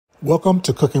Welcome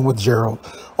to Cooking with Gerald.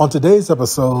 On today's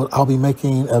episode, I'll be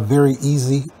making a very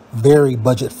easy, very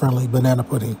budget-friendly banana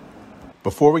pudding.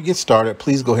 Before we get started,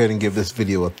 please go ahead and give this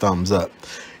video a thumbs up.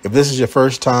 If this is your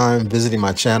first time visiting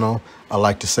my channel, I'd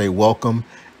like to say welcome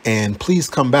and please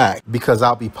come back because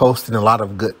I'll be posting a lot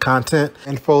of good content.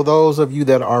 And for those of you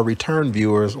that are return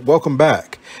viewers, welcome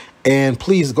back. And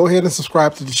please go ahead and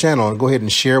subscribe to the channel and go ahead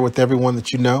and share with everyone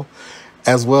that you know,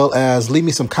 as well as leave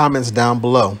me some comments down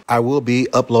below. I will be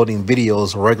uploading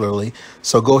videos regularly,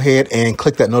 so go ahead and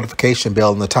click that notification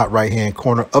bell in the top right hand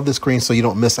corner of the screen so you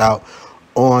don't miss out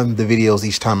on the videos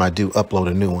each time I do upload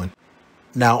a new one.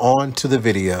 Now on to the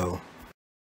video.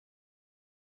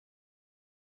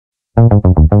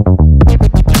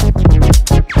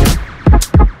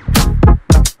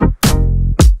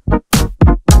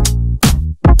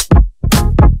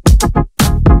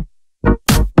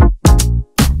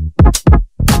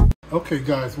 Okay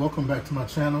guys, welcome back to my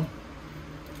channel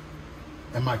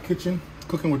and my kitchen,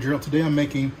 Cooking with Gerald. Today I'm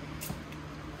making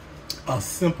a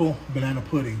simple banana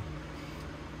pudding.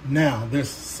 Now, there's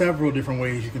several different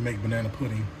ways you can make banana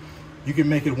pudding. You can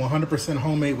make it 100%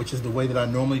 homemade, which is the way that I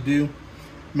normally do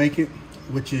make it,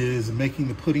 which is making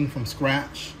the pudding from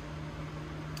scratch.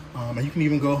 And you can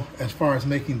even go as far as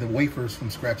making the wafers from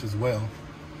scratch as well.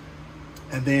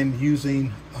 And then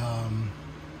using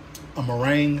a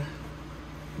meringue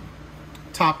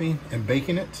topping and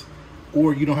baking it,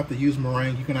 or you don't have to use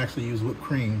meringue, you can actually use whipped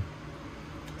cream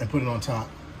and put it on top.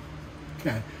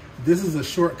 Okay, this is a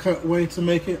shortcut way to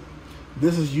make it.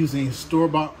 This is using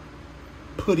store-bought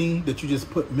pudding that you just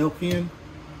put milk in,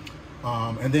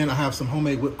 and then I have some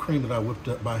homemade whipped cream that I whipped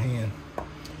up by hand.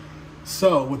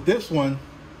 So with this one,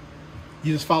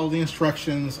 you just follow the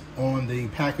instructions on the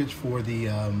package for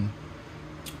the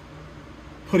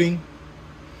pudding.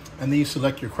 And then you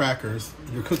select your crackers,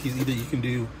 your cookies. Either you can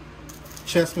do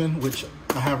chessman, which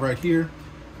I have right here,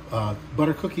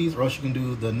 butter cookies, or else you can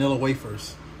do the Nilla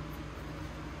wafers.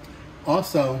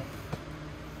 Also,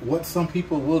 what some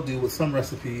people will do with some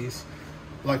recipes,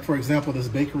 like for example, this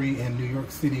bakery in New York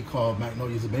City called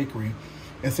Magnolia's Bakery,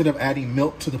 instead of adding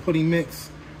milk to the pudding mix,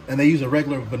 and they use a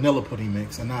regular vanilla pudding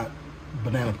mix and not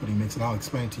banana pudding mix, and I'll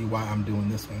explain to you why I'm doing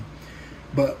this one.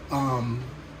 But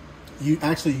you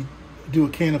actually do a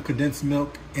can of condensed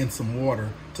milk and some water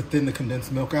to thin the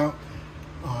condensed milk out.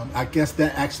 I guess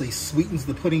that actually sweetens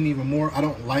the pudding even more. I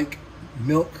don't like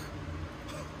milk,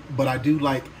 but I do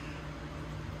like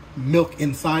milk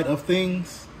inside of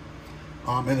things.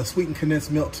 And the sweetened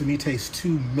condensed milk to me tastes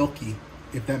too milky,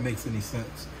 if that makes any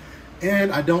sense.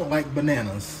 And I don't like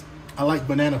bananas. I like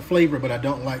banana flavor, but I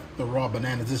don't like the raw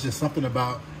bananas. There's just something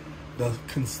about the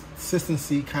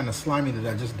consistency, kind of slimy,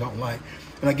 that I just don't like.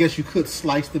 And I guess you could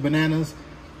slice the bananas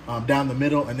down the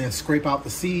middle and then scrape out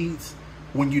the seeds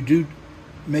when you do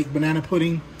make banana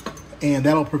pudding, and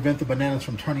that'll prevent the bananas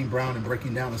from turning brown and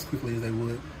breaking down as quickly as they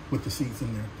would with the seeds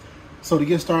in there. So to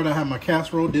get started, I have my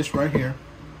casserole dish right here.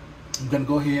 I'm gonna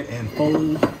go ahead and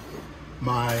fold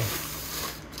my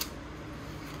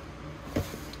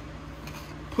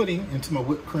pudding into my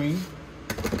whipped cream.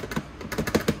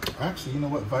 Actually, you know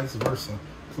what, vice versa.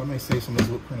 So I may save some of this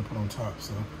whipped cream to put on top.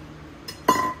 So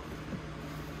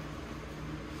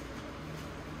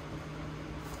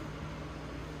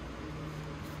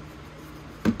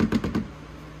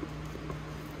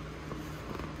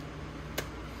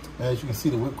as you can see,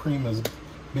 the whipped cream has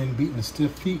been beaten to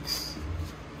stiff peaks.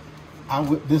 I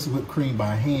whip this whipped cream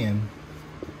by hand,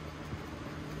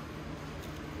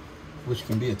 which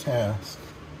can be a task.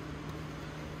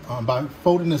 By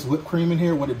folding this whipped cream in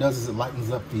here, what it does is it lightens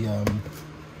up the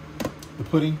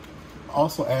pudding.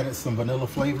 Also added some vanilla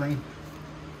flavoring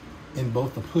in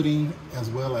both the pudding as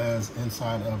well as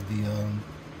inside of the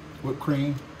whipped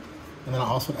cream. And then I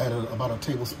also added about a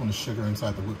tablespoon of sugar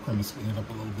inside the whipped cream to sweeten it up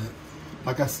a little bit.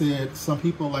 Like I said, some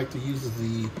people like to use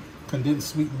the condensed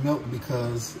sweetened milk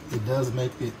because it does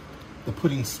make the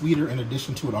pudding sweeter, in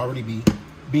addition to it already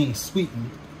being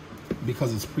sweetened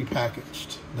because it's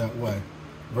prepackaged that way,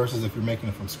 versus if you're making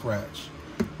it from scratch.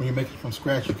 When you're making it from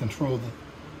scratch, you control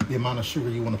the amount of sugar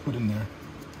you want to put in there.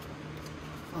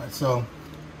 All right, so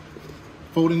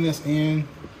folding this in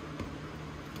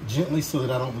gently so that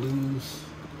I don't lose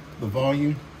the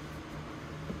volume.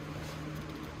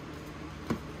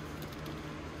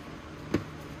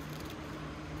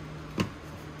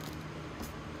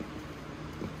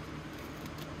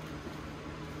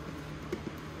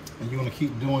 And you want to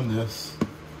keep doing this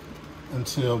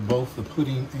until both the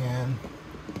pudding and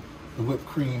the whipped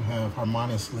cream have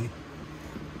harmoniously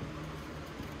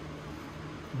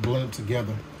blended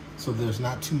together. So there's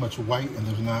not too much white and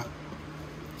there's not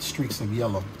streaks of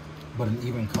yellow, but an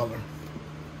even color.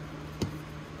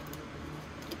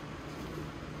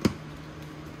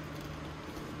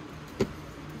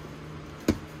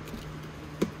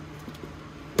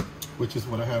 which is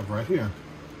what I have right here.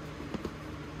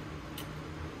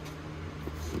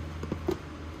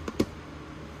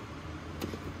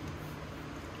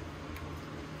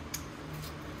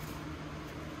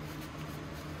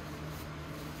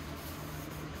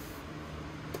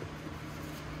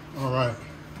 All right.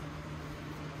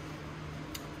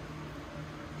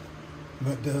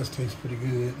 That does taste pretty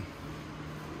good.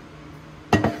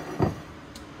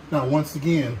 Now, once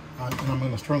again, and I'm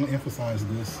going to strongly emphasize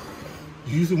this,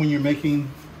 usually when you're making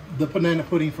the banana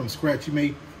pudding from scratch, you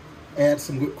may add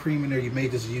some whipped cream in there. You may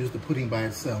just use the pudding by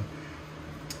itself.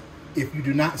 If you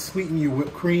do not sweeten your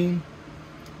whipped cream,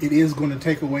 it is going to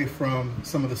take away from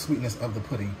some of the sweetness of the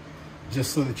pudding,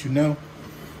 just so that you know.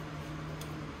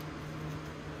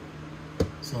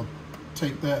 So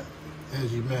take that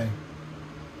as you may.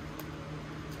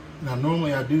 Now,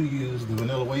 normally I do use the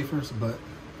vanilla wafers, but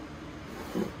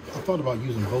I thought about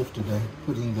using both today,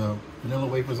 putting the vanilla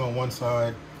wafers on one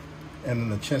side and then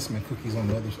the chessman cookies on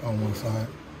the other, on one side.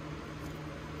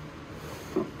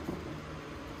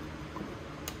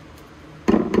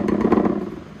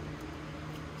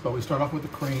 So we start off with the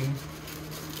cream.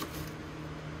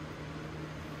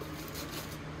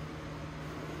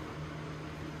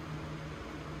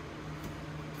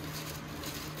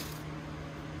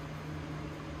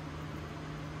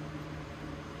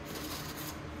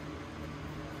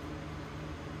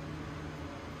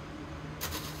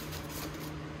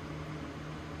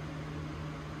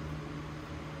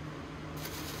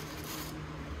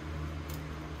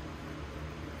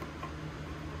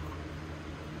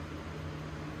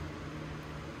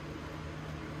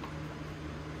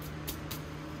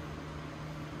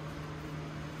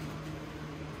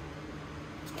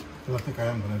 I think I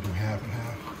am going to do half and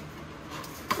half.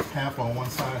 Half on one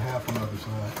side, half on the other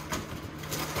side.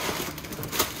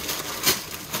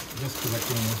 Just because I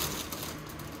can.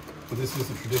 But this is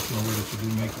the traditional way that you do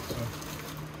make it. So.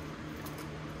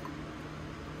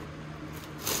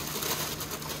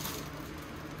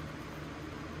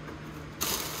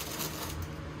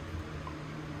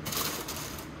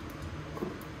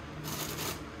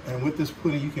 And with this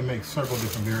pudding, you can make several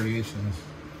different variations.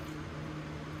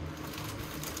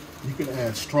 You can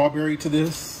add strawberry to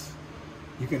this.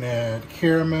 You can add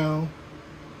caramel.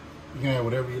 You can add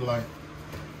whatever you like.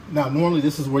 Now, normally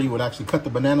this is where you would actually cut the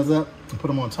bananas up and put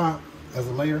them on top as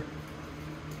a layer.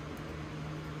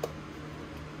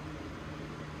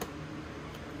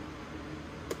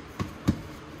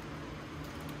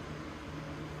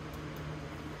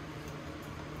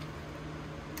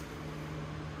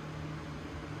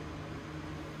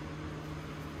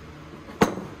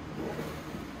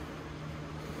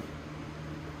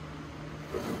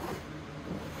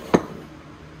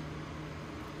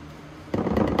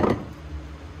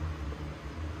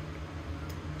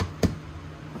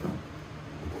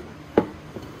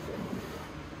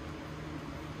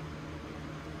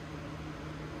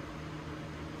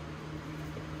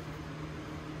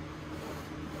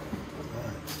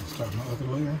 Start my other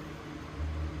layer.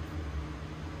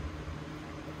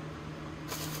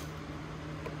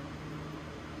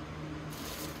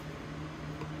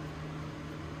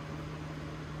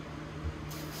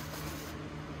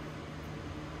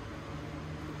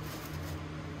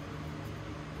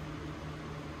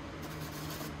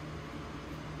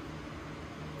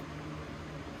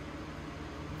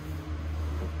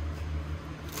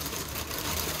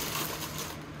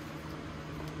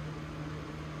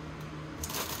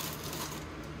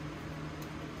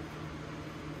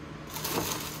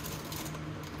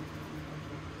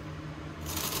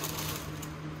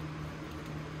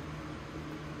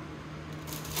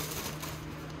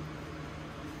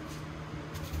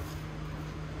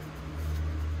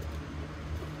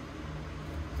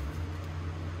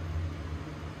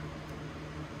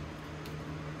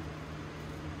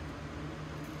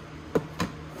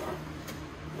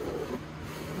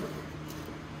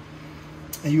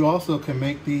 And you also can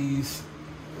make these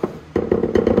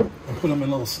and put them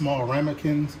in little small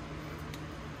ramekins,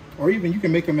 or even you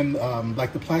can make them in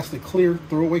like the plastic clear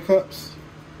throwaway cups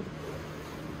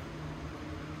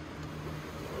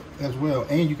as well,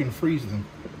 and you can freeze them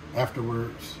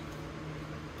afterwards.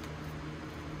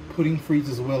 Pudding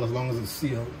freezes well as long as it's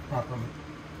sealed properly.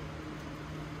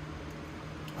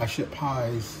 I ship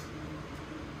pies,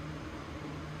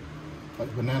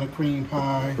 like banana cream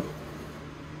pie,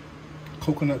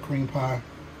 coconut cream pie.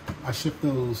 I ship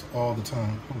those all the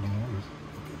time. Hold on, where is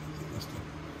it?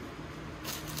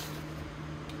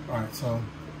 Okay, all right, so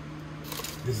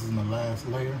this is my last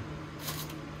layer.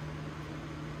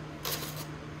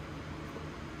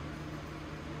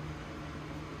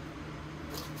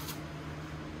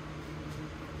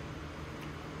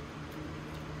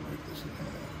 Break this in half.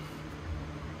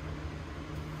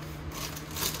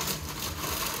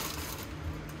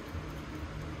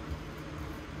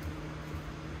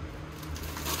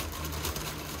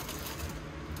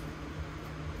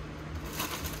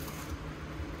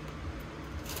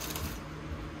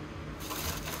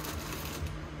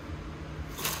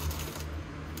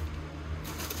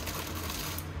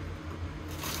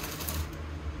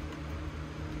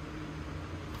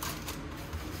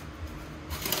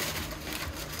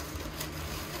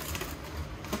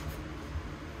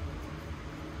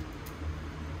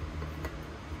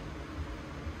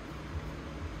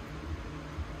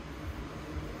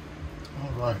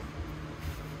 right.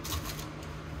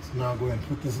 So now I'll go ahead and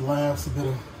put this last bit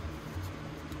of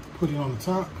pudding on the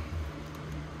top.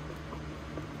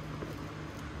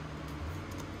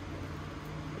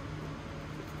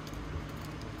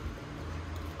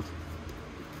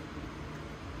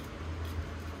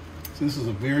 So this is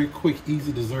a very quick,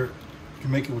 easy dessert. You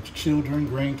can make it with your children,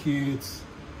 grandkids,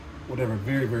 whatever.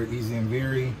 Very, very easy and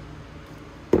very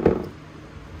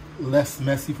less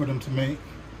messy for them to make,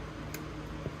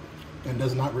 and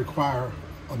does not require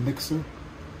a mixer.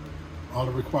 All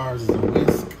it requires is a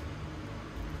whisk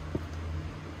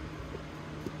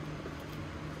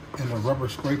and a rubber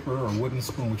scraper or wooden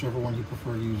spoon, whichever one you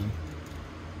prefer using.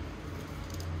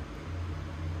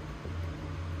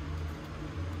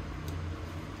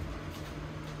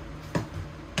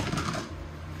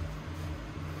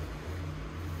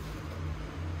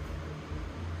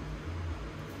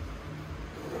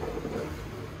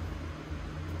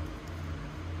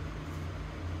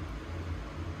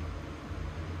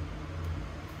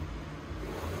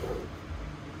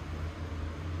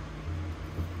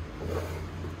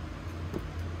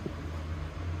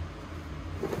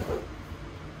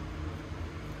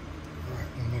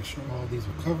 Make sure all these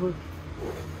are covered.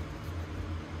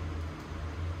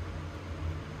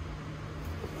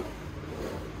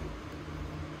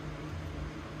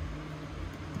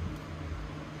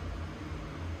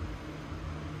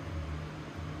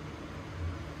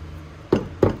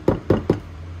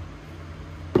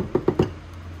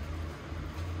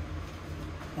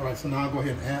 All right, so now I'll go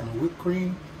ahead and add my whipped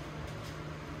cream,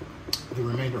 the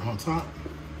remainder on top.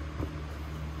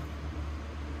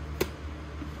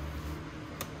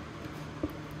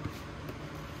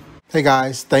 Hey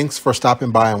guys, thanks for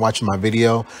stopping by and watching my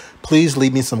video. Please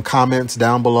leave me some comments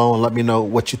down below and let me know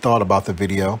what you thought about the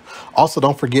video. Also,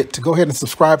 don't forget to go ahead and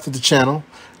subscribe to the channel,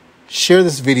 share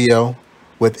this video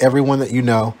with everyone that you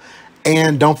know,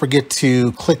 and don't forget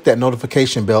to click that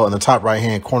notification bell in the top right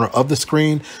hand corner of the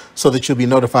screen so that you'll be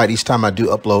notified each time I do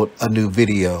upload a new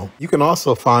video. You can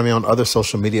also find me on other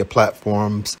social media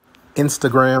platforms,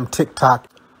 Instagram, TikTok,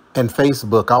 and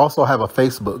Facebook. I also have a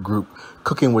Facebook group,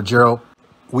 Cooking with Gerald.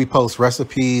 We post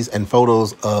recipes and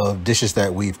photos of dishes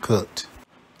that we've cooked.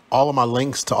 All of my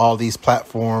links to all these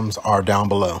platforms are down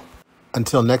below.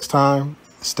 Until next time,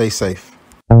 stay safe.